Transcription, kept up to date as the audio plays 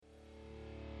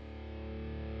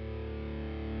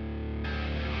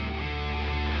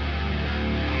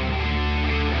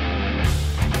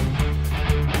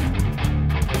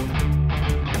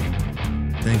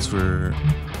for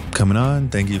coming on.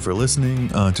 Thank you for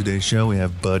listening. On today's show, we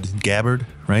have Bud Gabbard,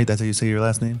 right? That's how you say your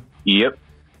last name? Yep.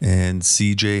 And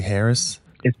CJ Harris.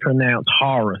 It's pronounced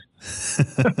Horace.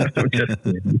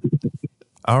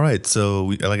 All right. So,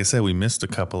 like I said, we missed a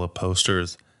couple of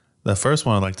posters. The first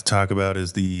one I'd like to talk about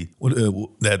is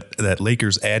that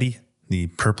Lakers Addy, the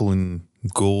purple and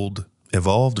gold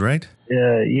evolved, right?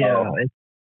 Yeah. It's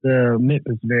the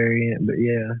Memphis variant, but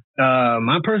yeah.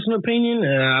 My personal opinion,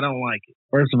 I don't like it.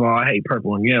 First of all, I hate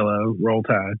purple and yellow, Roll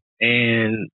Tide.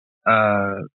 And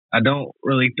I don't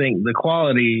really think the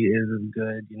quality is as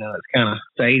good. You know, it's kind of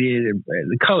faded.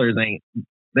 The colors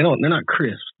they're not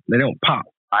crisp. They don't pop.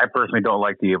 I personally don't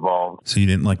like the evolved. So you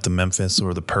didn't like the Memphis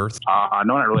or the Perth? No,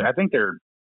 not really. I think they're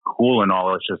cool and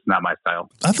all. It's just not my style.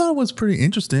 I thought it was pretty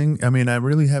interesting. I mean, I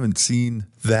really haven't seen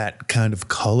that kind of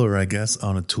color, I guess,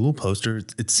 on a Tool poster.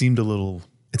 It seemed a little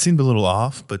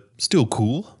off, but still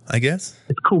cool, I guess.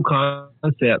 It's a cool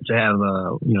concept to have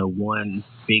one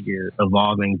figure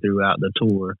evolving throughout the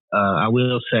tour. I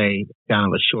will say kind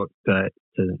of a shortcut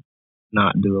to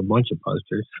not do a bunch of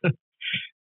posters.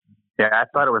 Yeah, I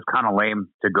thought it was kind of lame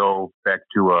to go back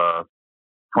to a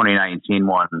 2019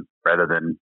 one rather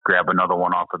than grab another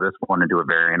one off of this one and do a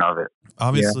variant of it.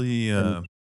 Obviously,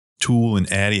 Tool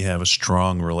and Addy have a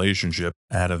strong relationship.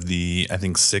 Out of the, I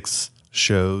think, 6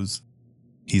 shows,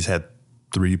 he's had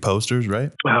 3 posters,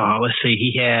 right? Oh, let's see.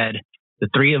 He had the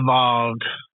 3 evolved,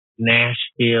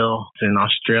 Nashville, and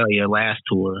Australia last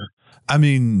tour. I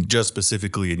mean, just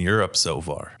specifically in Europe so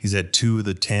far. He's had 2 of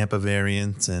the Tampa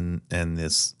variants and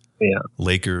this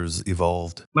Lakers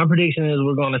evolved. My prediction is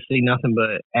we're going to see nothing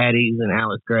but Addies and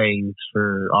Alex Graves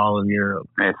for all of Europe.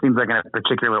 It seems like in a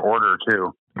particular order,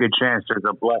 too. Good chance there's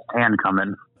a blessed hand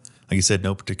coming. Like you said,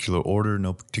 no particular order,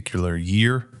 no particular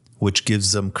year, which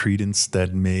gives them credence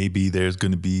that maybe there's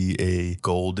going to be a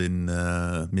golden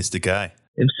Mystic Eye.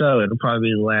 If so, it'll probably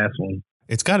be the last one.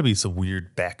 It's got to be some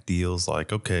weird back deals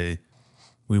like, okay,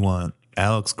 we want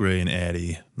Alex Gray and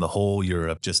Addy, the whole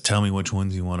Europe. Just tell me which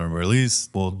ones you want to release.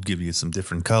 We'll give you some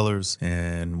different colors,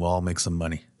 and we'll all make some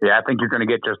money. Yeah, I think you're going to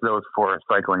get just those 4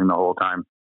 cycling the whole time.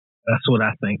 That's what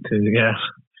I think, too, yeah.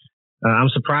 I'm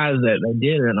surprised that they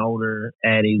did an older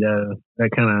Addy, though.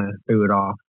 That kind of threw it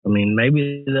off. I mean,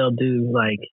 maybe they'll do,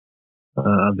 like,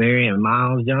 a variant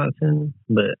Miles Johnson,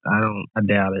 but I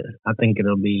doubt it. I think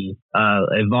it'll be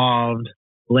evolved,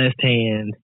 blessed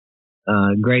hand,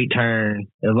 great turn,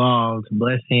 evolved,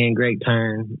 blessed hand, great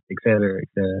turn, et cetera, et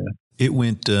cetera. It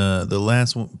went, the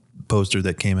last poster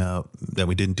that came out that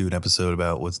we didn't do an episode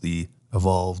about was the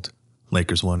evolved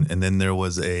Lakers one. And then there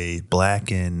was a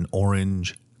black and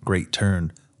orange great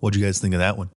turn. What'd you guys think of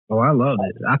that one? Oh, I love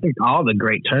it. I think all the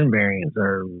great turn variants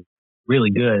are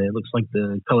really good. It looks like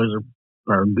the colors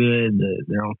are good.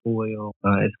 They're on foil.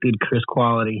 It's good crisp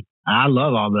quality. I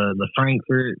love all the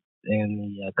Frankfurt and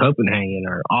the Copenhagen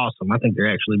are awesome. I think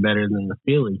they're actually better than the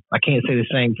Philly. I can't say the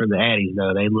same for the Addies,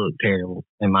 though. They look terrible,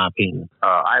 in my opinion.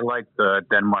 I like the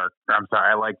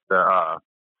I like the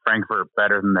Frankfurt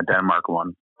better than the Denmark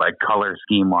one, like color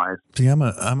scheme-wise. See,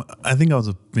 I think I was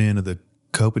a fan of the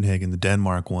Copenhagen, the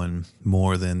Denmark one,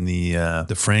 more than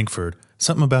the Frankfurt.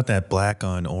 Something about that black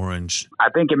on orange. I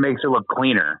think it makes it look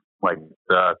cleaner, like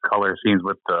the color schemes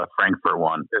with the Frankfurt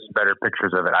one. There's better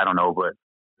pictures of it. I don't know, but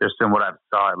just in what I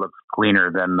saw, it looks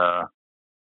cleaner than the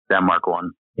Denmark one.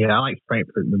 Yeah, I like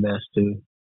Frankfurt the best, too,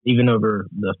 even over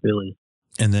the Philly.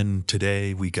 And then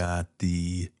today we got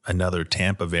another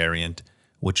Tampa variant,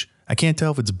 which I can't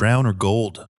tell if it's brown or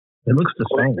gold. It looks the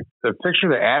same. The picture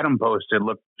that Adam posted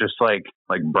looked just like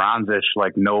bronzish,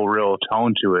 like no real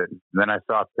tone to it. And then I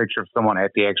saw a picture of someone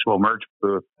at the actual merch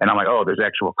booth, and I'm like, oh, there's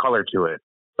actual color to it.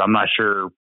 So I'm not sure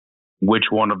which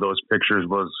one of those pictures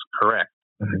was correct.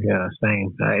 Yeah,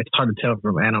 same. It's hard to tell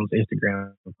from Adam's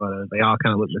Instagram photos. They all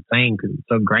kind of look the same because it's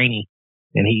so grainy,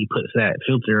 and he puts that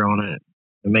filter on it.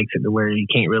 It makes it to where you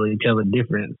can't really tell the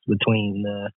difference between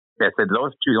the... Yeah, I said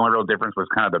those two, the only real difference was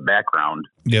kind of the background.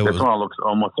 Yeah, this one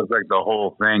almost looks like the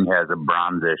whole thing has a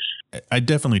bronzish. It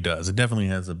definitely does. It definitely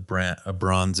has a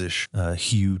bronzish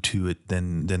hue to it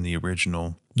than the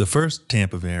original. The first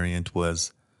Tampa variant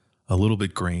was a little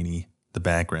bit grainy, the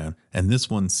background, and this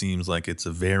one seems like it's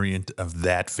a variant of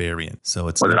that variant. So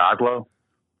it's was it Oslo?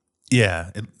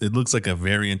 Yeah, it looks like a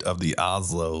variant of the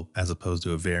Oslo as opposed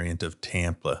to a variant of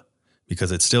Tampa,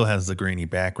 because it still has the grainy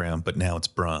background, but now it's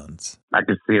bronze. I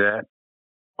could see that.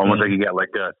 Almost like you got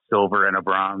like a silver and a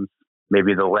bronze.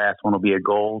 Maybe the last one will be a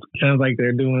gold. Sounds like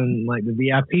they're doing like the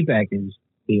VIP package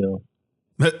deal.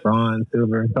 Bronze,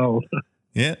 silver, and gold.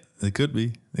 Yeah, it could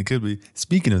be. It could be.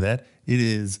 Speaking of that, it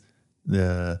is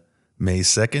the May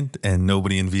 2nd, and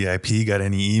nobody in VIP got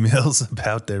any emails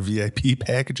about their VIP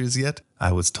packages yet.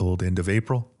 I was told end of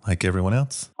April, like everyone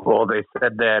else. Well, they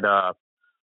said that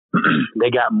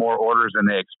they got more orders than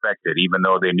they expected, even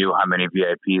though they knew how many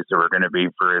VIPs there were going to be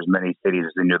for as many cities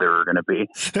as they knew there were going to be.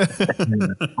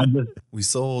 We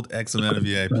sold X amount of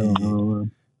VIP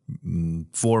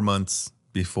 4 months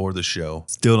before the show.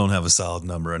 Still don't have a solid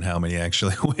number on how many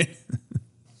actually went.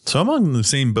 So I'm on the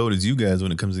same boat as you guys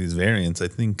when it comes to these variants. I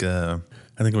think we're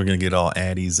going to get all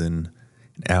Addies and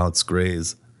Alex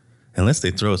Grays. Unless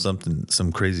they throw some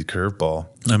crazy curveball.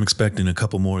 I'm expecting a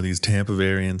couple more of these Tampa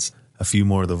variants, a few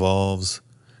more of the Volves.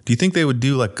 Do you think they would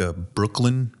do like a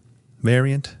Brooklyn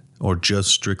variant or just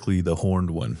strictly the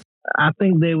horned one? I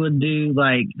think they would do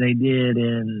like they did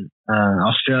in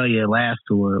Australia last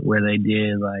tour, where they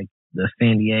did like the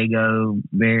San Diego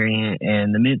variant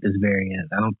and the Memphis variant.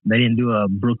 They didn't do a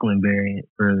Brooklyn variant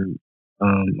for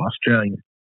Australia.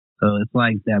 So it's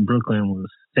like that Brooklyn was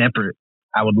separate.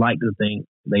 I would like to think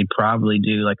they'd probably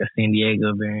do like a San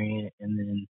Diego variant and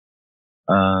then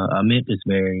a Memphis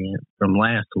variant from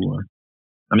last tour.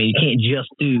 I mean, you can't just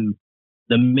do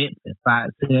the Memphis by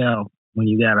itself when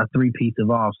you got a 3-piece of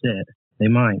all set. They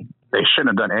might. They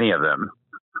shouldn't have done any of them.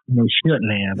 They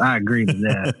shouldn't have. I agree with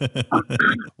that.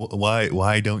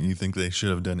 Why don't you think they should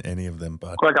have done any of them,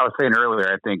 Bud? Like I was saying earlier,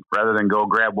 I think rather than go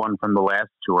grab one from the last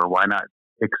tour, why not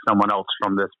pick someone else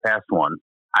from this past one?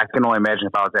 I can only imagine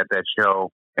if I was at that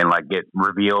show and like get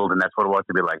revealed and that's what it was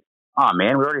to be like, oh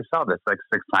man, we already saw this like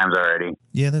 6 times already.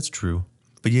 Yeah, that's true.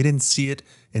 But you didn't see it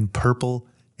in purple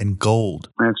and gold.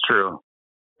 That's true.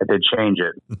 I did change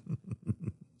it.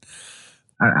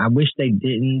 I wish they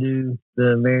didn't do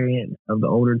the variant of the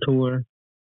older tour,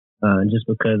 just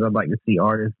because I'd like to see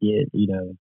artists get,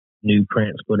 new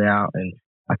prints put out. And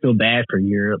I feel bad for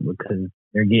Europe because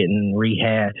they're getting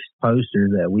rehashed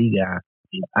posters that we got.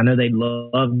 I know they'd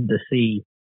love to see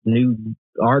new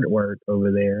artwork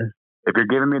over there. If you're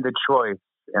giving me the choice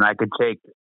and I could take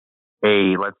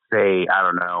let's say, I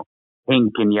don't know,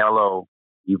 pink and yellow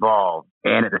Evolve,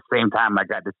 and at the same time I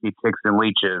got to see Ticks and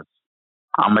Leeches,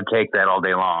 I'm going to take that all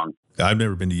day long. I've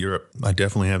never been to Europe. I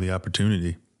definitely have the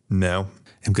opportunity. No.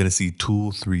 I'm going to see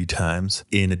Tool 3 times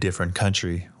in a different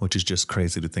country, which is just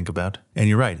crazy to think about. And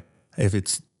you're right. If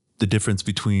it's the difference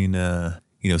between,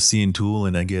 seeing Tool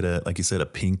and I get like you said, a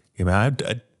pink,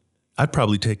 I'd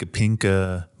probably take a pink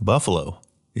Buffalo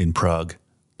in Prague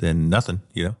than nothing,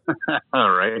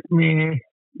 All right. Yeah.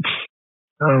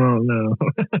 I don't know.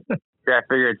 Yeah, I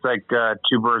figure it's like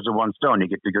 2 birds with 1 stone. You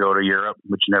get to go to Europe,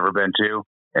 which you've never been to,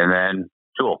 and then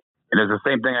Tool. And it's the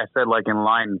same thing I said, like in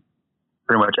line,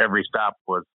 pretty much every stop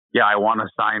was, yeah, I want a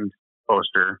signed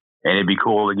poster, and it'd be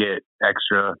cool to get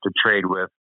extra to trade with.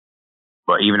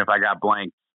 But even if I got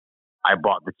blanked, I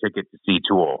bought the ticket to see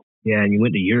Tool. Yeah, and you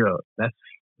went to Europe. That's,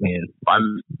 man.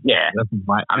 I'm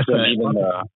saying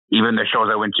even the shows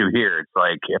I went to here, it's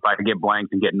like if I could get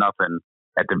blanked and get nothing,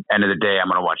 at the end of the day, I'm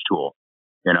going to watch Tool.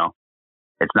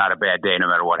 It's not a bad day no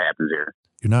matter what happens here.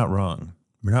 You're not wrong.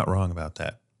 You're not wrong about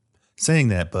that. Saying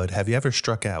that, Bud, have you ever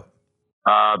struck out?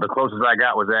 The closest I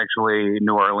got was actually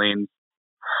New Orleans,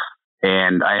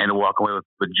 and I ended up walking away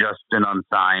with Justin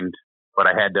unsigned, but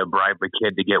I had to bribe the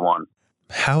kid to get one.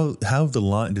 How the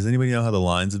line? Does anybody know how the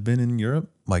lines have been in Europe?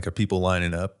 Like, are people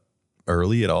lining up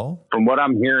early at all? From what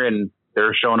I'm hearing,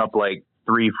 they're showing up like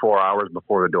 3-4 hours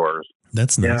before the doors.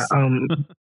 That's nice. Yeah,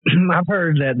 I've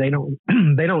heard that they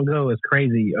don't go as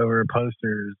crazy over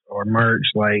posters or merch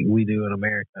like we do in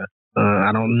America.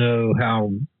 I don't know how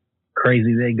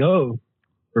crazy they go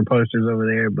for posters over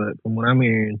there, but from what I'm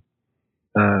hearing,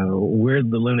 we're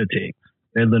the lunatics.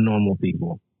 They're the normal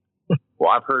people.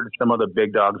 Well, I've heard some of the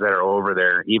big dogs that are over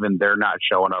there, even they're not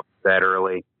showing up that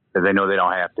early because they know they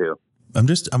don't have to.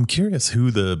 I'm curious who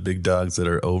the big dogs that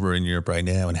are over in Europe right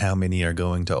now and how many are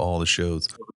going to all the shows.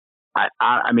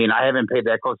 I mean, I haven't paid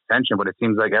that close attention, but it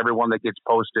seems like everyone that gets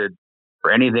posted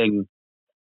for anything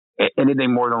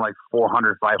more than like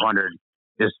 400, 500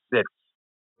 just sits,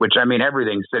 which I mean,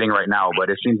 everything's sitting right now, but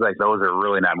it seems like those are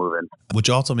really not moving. Which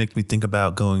also makes me think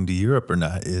about going to Europe or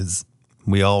not is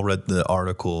we all read the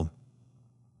article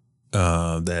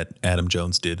that Adam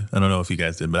Jones did. I don't know if you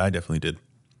guys did, but I definitely did,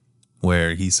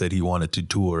 where he said he wanted to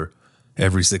tour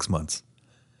every 6 months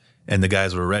and the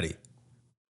guys were ready.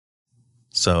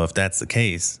 So if that's the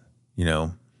case,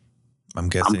 I'm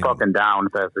guessing. I'm fucking down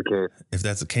if that's the case. If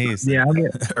that's the case, yeah,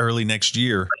 early next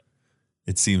year,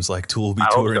 it seems like Tool will be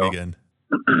touring again.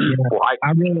 Yeah, well,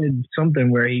 I read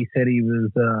something where he said he was,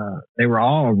 they were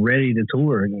all ready to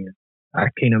tour again. I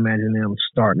can't imagine them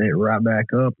starting it right back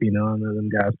up. I know them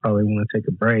guys probably want to take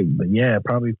a break, but yeah,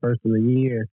 probably first of the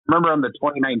year. I remember on the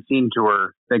 2019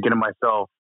 tour thinking to myself,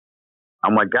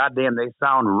 I'm like, God damn, they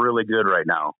sound really good right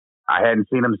now. I hadn't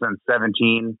seen them since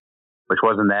 17, which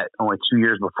wasn't that only 2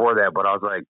 years before that, but I was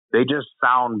like, they just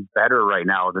sound better right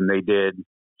now than they did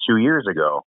 2 years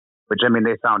ago, which I mean,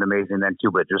 they sound amazing then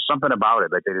too, but there's something about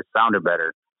it. Like they just sounded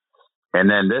better. And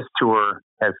then this tour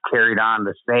has carried on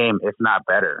the same, if not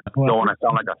better. Don't want to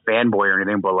sound like a fanboy or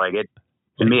anything, but like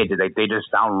to me, they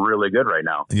just sound really good right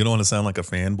now. You don't want to sound like a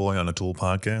fanboy on a Tool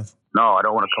podcast? No, I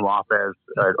don't want to come off as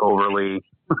overly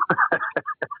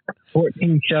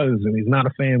 14 shows and he's not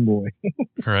a fanboy.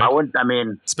 Right. I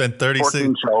mean, spent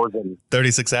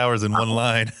 36 hours in one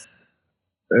line.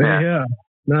 Yeah.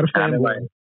 Not a fanboy.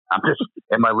 I'm just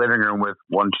in my living room with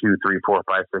 1, 2, 3, 4,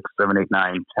 5, 6, 7, 8,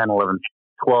 9, 10, 11,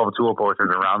 12 Tool posters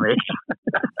around me.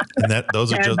 And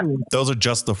those are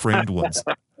just the framed ones.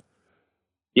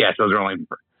 Yes, those are only,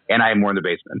 and I have more in the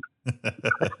basement.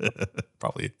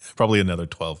 Probably another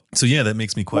 12. So yeah, that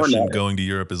makes me question going to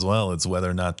Europe as well. It's whether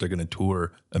or not they're going to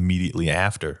tour immediately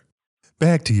after.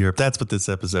 Back to Europe. That's what this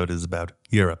episode is about.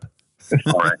 Europe.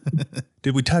 All right.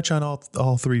 Did we touch on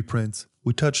all three prints?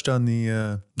 We touched on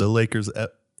the Lakers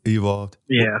Evolved.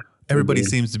 Yeah. Everybody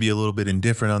seems to be a little bit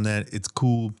indifferent on that. It's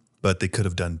cool, but they could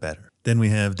have done better. Then we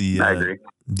have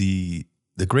the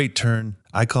Great Turn.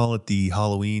 I call it the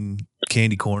Halloween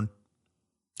candy corn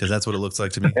because that's what it looks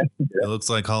like to me. It looks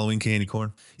like Halloween candy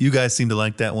corn. You guys seem to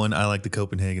like that one. I like the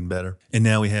Copenhagen better. And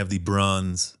now we have the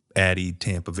bronze Addy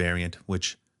Tampa variant,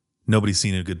 which nobody's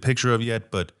seen a good picture of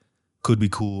yet, but could be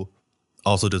cool.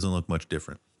 Also doesn't look much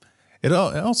different.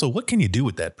 Also, what can you do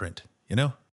with that print?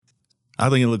 I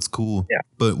think it looks cool. Yeah.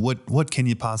 But what can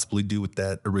you possibly do with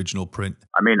that original print?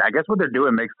 I mean, I guess what they're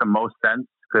doing makes the most sense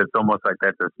because it's almost like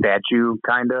that's a statue,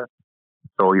 kind of.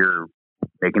 So you're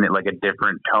making it like a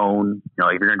different tone. If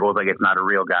you're going to go with like it's not a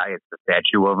real guy, it's a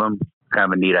statue of him. It's kind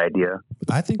of a neat idea.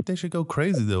 I think they should go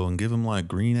crazy, though, and give him like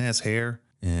green-ass hair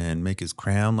and make his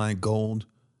crown like gold,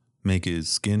 make his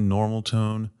skin normal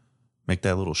tone, make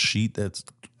that little sheet that's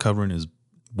covering his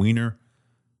wiener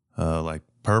like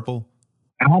purple.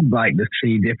 I'd like to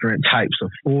see different types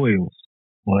of foils,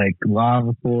 like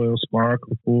lava foil,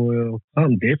 sparkle foil,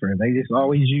 something different. They just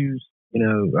always use,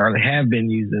 or they have been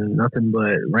using nothing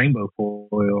but rainbow foil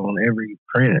on every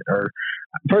print. Or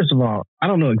first of all, I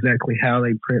don't know exactly how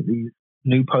they print these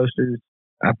new posters.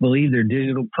 I believe they're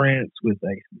digital prints with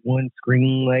a one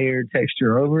screen layer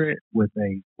texture over it with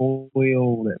a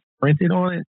foil that's printed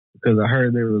on it because I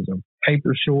heard there was a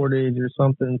paper shortage or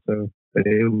something. So. But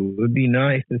it would be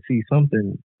nice to see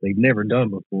something they've never done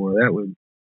before. That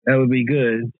would be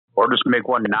good. Or just make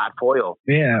one not foil.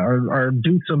 Yeah, or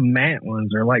do some matte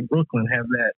ones, or like Brooklyn have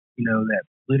that, that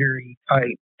glittery type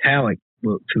metallic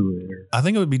look to it. I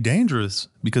think it would be dangerous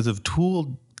because if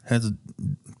Tool has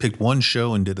picked one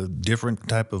show and did a different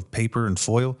type of paper and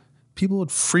foil, people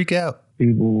would freak out.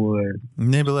 People would.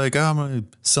 And they'd be like, I'm going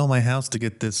to sell my house to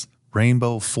get this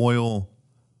rainbow foil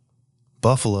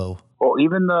buffalo. Well,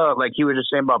 even like you were just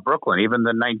saying about Brooklyn, even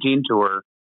the 19 tour,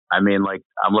 I mean, like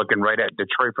I'm looking right at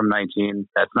Detroit from 19.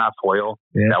 That's not foil.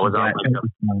 Yeah, that was on.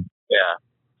 Yeah.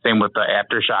 Same with the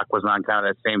Aftershock was on kind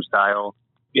of that same style.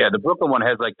 Yeah, the Brooklyn one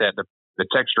has like that. The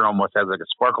texture almost has like a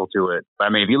sparkle to it. But I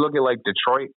mean, if you look at like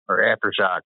Detroit or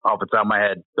Aftershock, off the top of my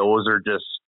head, those are just,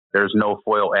 there's no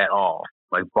foil at all.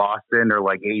 Like Boston or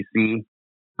like AC,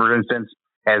 for instance,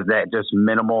 has that just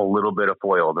minimal little bit of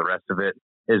foil. The rest of it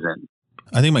isn't.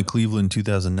 I think my Cleveland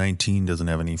 2019 doesn't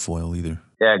have any foil either.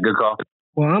 Yeah, good call.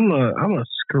 Well, I'm a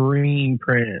screen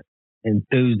print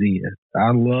enthusiast.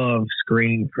 I love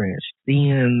screen prints.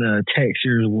 Seeing the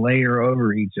textures layer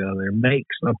over each other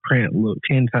makes a print look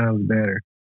 10 times better.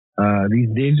 These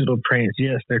digital prints,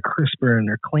 yes, they're crisper and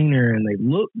they're cleaner and they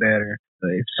look better,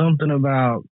 but it's something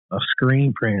about a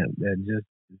screen print that just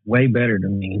is way better to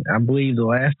me. I believe the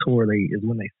last tour is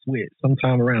when they switched,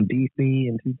 sometime around DC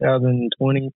in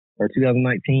 2020. Or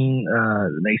 2019,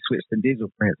 they switched to digital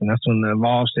prints, and that's when the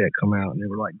Evolve set come out, and they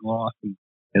were like glossy,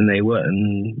 and they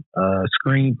wasn't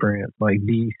screen prints like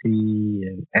DC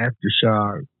and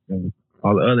Aftershock and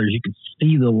all the others. You could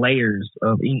see the layers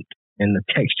of ink and the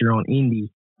texture on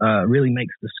Indy really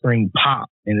makes the screen pop,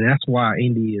 and that's why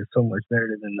Indy is so much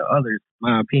better than the others, in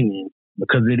my opinion,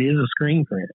 because it is a screen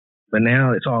print. But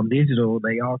now it's all digital.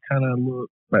 They all kind of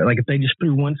look like if they just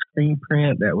threw one screen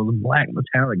print that was black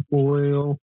metallic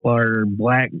foil or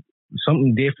black,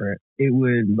 something different, it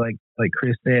would, like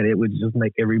Chris said, it would just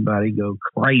make everybody go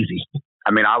crazy.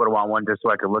 I mean, I would want one just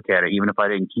so I could look at it, even if I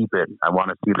didn't keep it. I want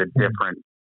to see the different,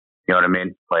 you know what I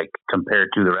mean? Like, compared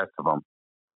to the rest of them.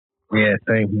 Yeah,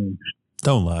 same.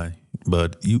 Don't lie,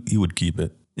 but you would keep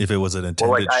it if it was an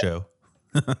intended show.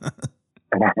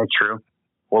 True.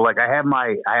 Well, like I have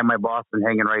my Boston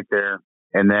hanging right there,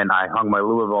 and then I hung my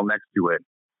Louisville next to it.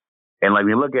 And like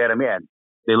we look at them, yeah,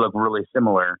 they look really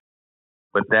similar.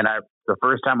 But then the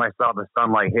first time I saw the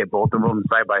sunlight hit both of them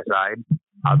side by side,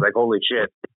 I was like, holy shit.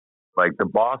 Like the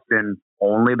Boston,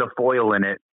 only the foil in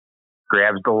it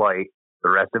grabs the light. The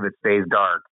rest of it stays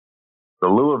dark. The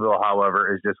Louisville,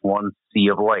 however, is just one sea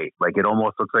of light. Like it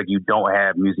almost looks like you don't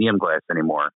have museum glass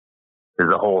anymore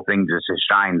because the whole thing just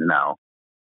shines now.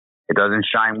 It doesn't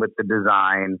shine with the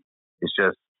design. It's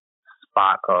just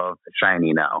spot of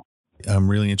shiny now. I'm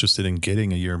really interested in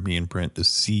getting a European print to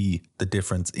see the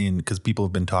difference because people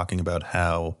have been talking about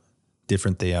how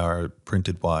different they are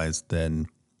printed wise than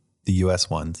the U.S.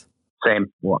 ones. Same.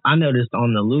 Well, I noticed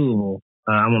on the Louisville,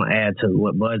 I'm going to add to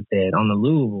what Bud said. On the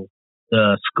Louisville,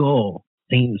 the skull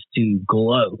seems to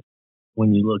glow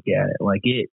when you look at it. Like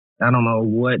I don't know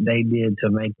what they did to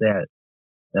make that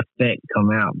effect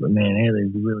come out, but man, it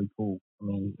is really cool. I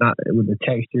mean, not with the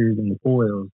textures and the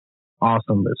foils,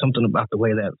 awesome, but something about the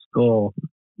way that skull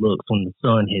looks when the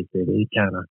sun hits it, it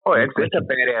kind of... Oh, it's a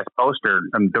badass poster.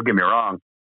 Don't get me wrong.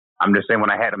 I'm just saying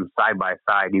when I had them side by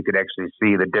side, you could actually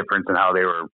see the difference in how they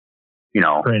were,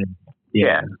 printed.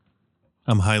 Yeah.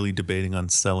 I'm highly debating on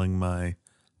selling my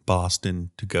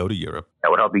Boston to go to Europe.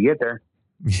 That would help you get there.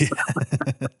 Yeah.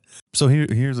 So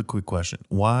here's a quick question.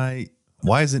 Why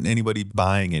isn't anybody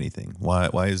buying anything? Why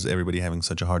is everybody having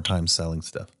such a hard time selling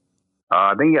stuff?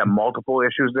 I think you got multiple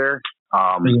issues there.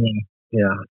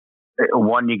 Yeah.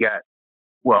 One, you got,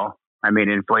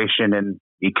 inflation and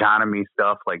economy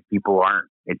stuff. Like people aren't,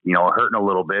 hurting a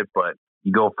little bit. But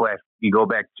you go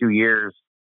back 2 years,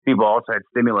 people also had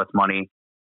stimulus money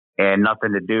and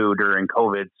nothing to do during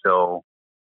COVID, so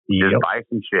just buy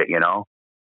some shit.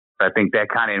 I think that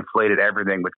kind of inflated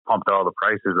everything, which pumped all the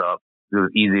prices up. It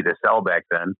was easy to sell back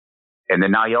then. And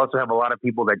then now you also have a lot of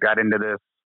people that got into this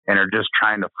and are just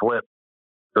trying to flip.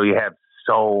 So you have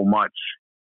so much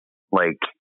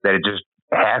that it just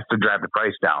has to drive the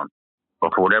price down.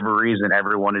 But for whatever reason,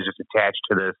 everyone is just attached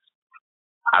to this,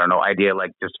 idea,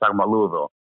 like just talking about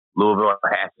Louisville. Louisville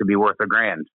has to be worth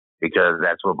 $1,000 because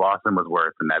that's what Boston was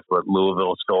worth. And that's what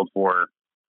Louisville sold for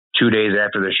 2 days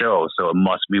after the show. So it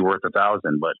must be worth $1,000,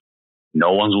 but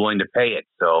no one's willing to pay it.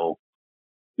 So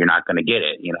you're not going to get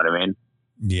it. You know what I mean?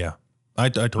 Yeah, I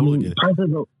totally get it.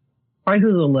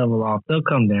 Prices will level off. They'll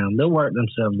come down. They'll work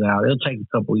themselves out. It'll take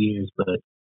a couple years, but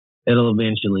it'll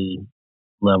eventually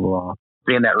level off.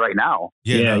 Seeing that right now.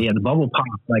 Yeah. The bubble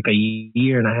popped like a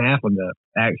year and a half ago,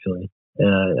 actually.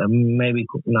 Maybe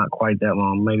not quite that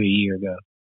long, maybe a year ago.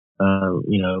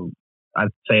 I'd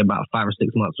say about 5 or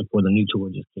 6 months before the new tour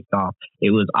just kicked off.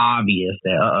 It was obvious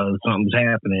that, something's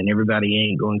happening. Everybody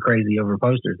ain't going crazy over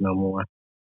posters no more.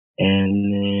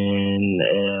 And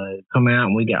then come out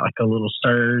and we got like a little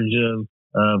surge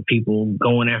of people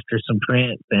going after some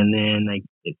prints, and then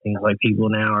it seems like people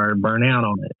now are burnt out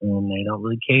on it and they don't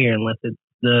really care unless it's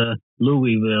the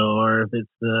Louisville or if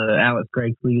it's the Alex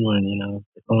Gray Cleveland.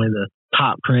 It's only the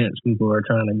top prints people are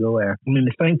trying to go after. I mean,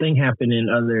 the same thing happened in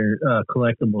other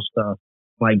collectible stuff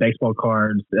like baseball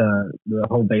cards. The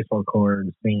whole baseball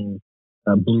card scene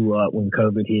blew up when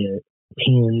COVID hit.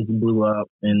 Pins blew up,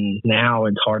 and now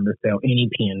it's hard to sell any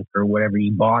pin for whatever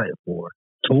you bought it for.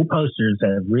 Tool posters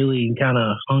have really kind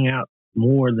of hung out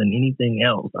more than anything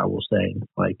else, I will say.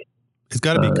 Like, it's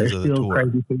got to be because of the tour.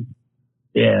 Crazy people.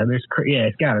 Yeah,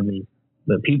 it's got to be.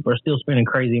 But people are still spending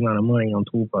crazy amount of money on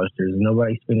tool posters.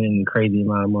 Nobody's spending a crazy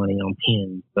amount of money on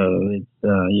pins. So it's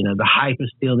the hype is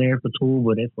still there for tool,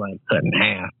 but it's like cut in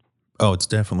half. Oh, it's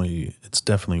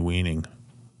definitely weaning,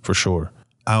 for sure.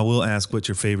 I will ask what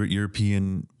your favorite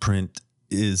European print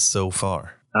is so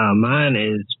far. Mine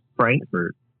is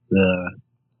Frankfurt,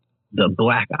 the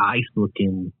black ice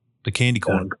looking. The candy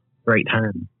corn. Great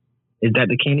Turn. Is that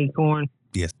the candy corn?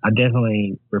 Yes. I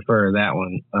definitely prefer that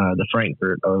one, the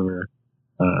Frankfurt, over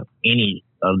any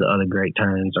of the other Great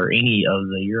Turns or any of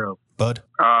the Euro. Bud?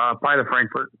 Probably the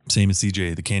Frankfurt. Same as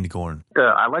CJ, the candy corn.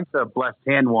 I like the blessed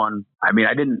hand one. I mean,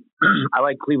 I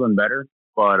like Cleveland better,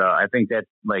 but I think that's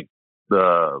like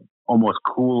the almost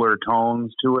cooler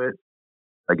tones to it.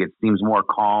 Like it seems more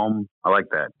calm. I like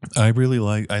that.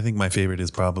 I think my favorite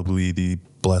is probably the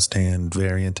blessed hand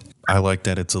variant. I like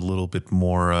that it's a little bit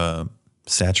more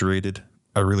saturated.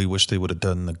 I really wish they would have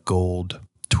done the gold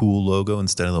Tool logo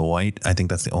instead of the white. I think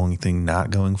that's the only thing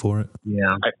not going for it.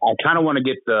 Yeah. I kind of want to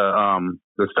get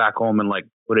the Stockholm and like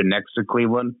put it next to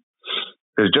Cleveland.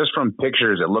 Because just from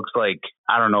pictures, it looks like,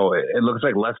 I don't know, it looks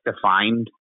like less defined.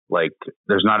 Like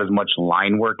there's not as much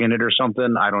line work in it or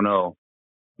something. I don't know.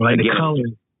 Like the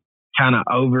colors. kind of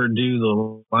overdo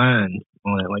the lines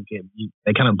on it. Like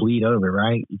they kind of bleed over,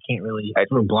 right? You can't really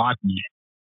sort of block it.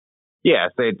 Yeah,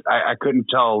 I couldn't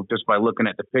tell just by looking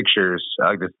at the pictures.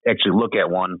 I just actually look at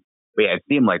one. But yeah, it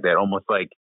seemed like that. Almost like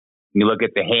when you look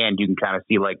at the hand, you can kind of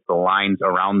see like the lines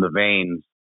around the veins.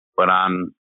 But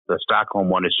on the Stockholm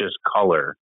one, it's just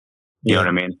color. You know what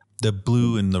I mean? The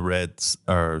blue and the reds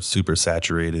are super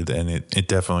saturated, and it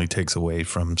definitely takes away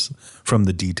from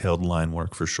the detailed line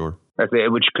work for sure. That's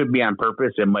it, which could be on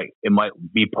purpose. It might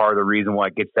be part of the reason why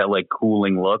it gets that like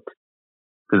cooling look,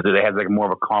 because it has like more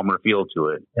of a calmer feel to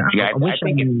it. Yeah, I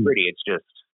think it's pretty. It's just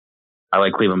I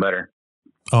like Cleveland better.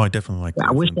 Oh, I definitely like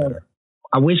Cleveland better.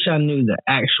 I wish I knew the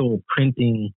actual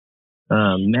printing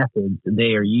methods that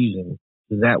they are using.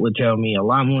 Because that would tell me a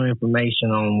lot more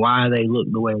information on why they look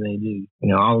the way they do. You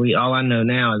know, all I know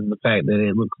now is the fact that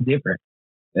it looks different.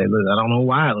 I don't know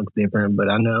why it looks different, but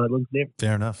I know it looks different.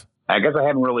 Fair enough. I guess I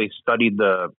haven't really studied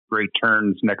the great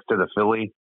turns next to the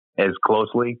Philly as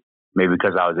closely. Maybe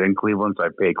because I was in Cleveland, so I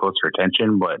pay closer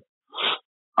attention. But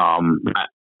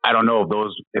I don't know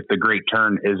if the great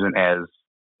turn isn't as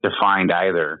defined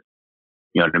either.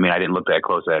 You know what I mean? I didn't look that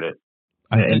close at it.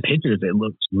 In pictures, it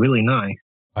looks really nice.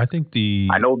 I think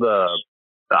I know the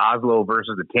Oslo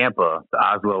versus the Tampa, the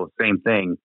Oslo, same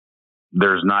thing.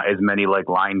 There's not as many like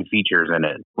line features in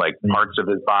it. Like parts of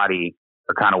his body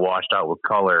are kind of washed out with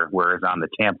color, whereas on the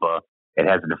Tampa, it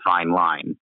has a defined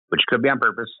line, which could be on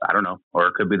purpose. I don't know. Or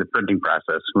it could be the printing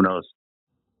process. Who knows?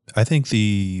 I think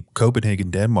the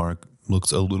Copenhagen, Denmark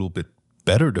looks a little bit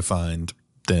better defined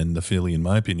than the Philly, in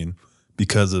my opinion,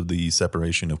 because of the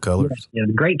separation of colors. Yeah,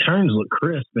 the great turns look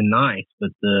crisp and nice, but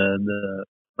the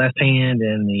left hand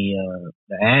and the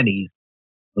Addies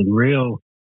look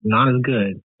not as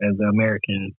good as the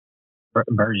American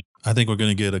version. I think we're going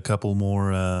to get a couple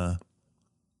more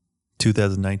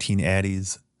 2019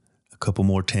 Addies, a couple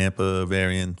more Tampa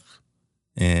variants,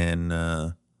 and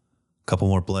a couple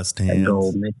more blessed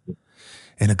hands.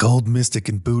 And a gold mystic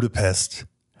in Budapest.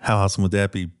 How awesome would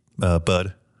that be,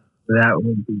 Bud? That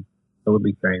would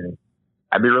be crazy.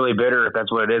 I'd be really bitter if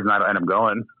that's what it is and I don't end up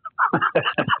going.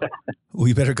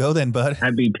 We better go then, Bud.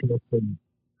 I'd be pissed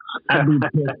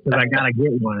because I gotta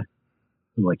get one.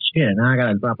 I'm like, shit, now I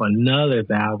gotta drop another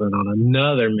 1,000 on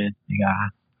another Mystic guy.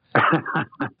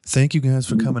 Thank you guys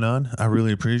for coming on. I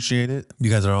really appreciate it. You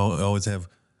guys always have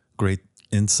great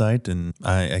insight, and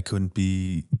I couldn't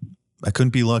be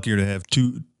luckier to have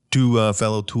two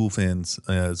fellow Tool fans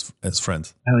as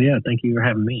friends. Hell yeah! Thank you for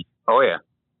having me. Oh yeah,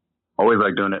 always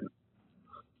like doing it.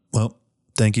 Well,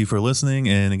 thank you for listening,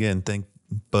 and again, thank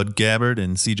Bud Gabbard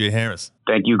and CJ Harris.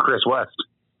 Thank you, Chris West.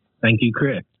 Thank you,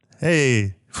 Chris.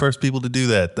 Hey, first people to do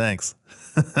that. Thanks.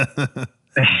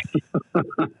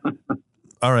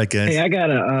 All right, guys. Hey, I got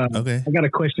a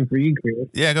question for you, Chris.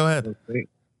 Yeah, go ahead.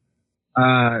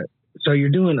 So you're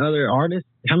doing other artists?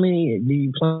 How many do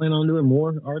you plan on doing?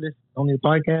 More artists on your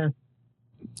podcast?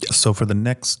 So for the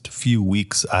next few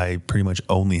weeks, I pretty much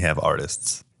only have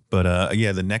artists. But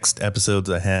yeah, the next episodes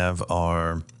I have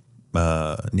are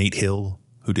Nate Hill,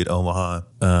 who did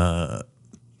Omaha,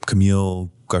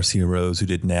 Camille Garcia Rose, who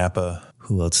did Napa.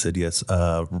 Who else said yes?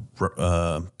 Paul.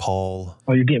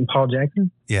 Oh, you're getting Paul Jackson?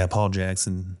 Yeah, Paul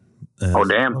Jackson. Oh,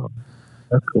 damn.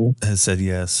 That's cool. Has said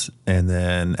yes. And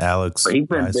then Alex. But he's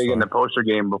been big in the poster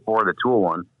game before the Tool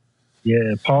one.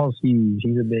 Yeah, Paul's huge.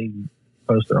 He's a big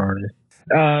poster artist.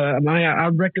 I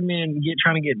recommend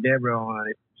trying to get Deborah on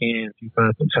if you can. If you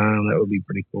find some time, that would be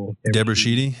pretty cool. Deborah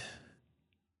Sheedy?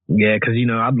 Yeah, because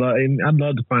I'd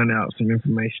love to find out some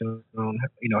information on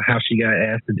how she got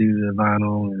asked to do the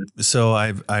vinyl. So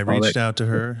I reached out to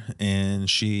her, and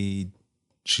she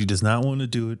does not want to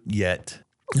do it yet.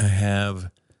 I have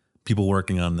people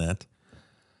working on that,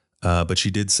 but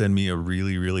she did send me a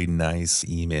really, really nice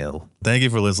email. Thank you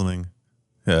for listening.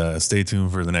 Stay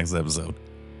tuned for the next episode.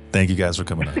 Thank you guys for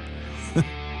coming on.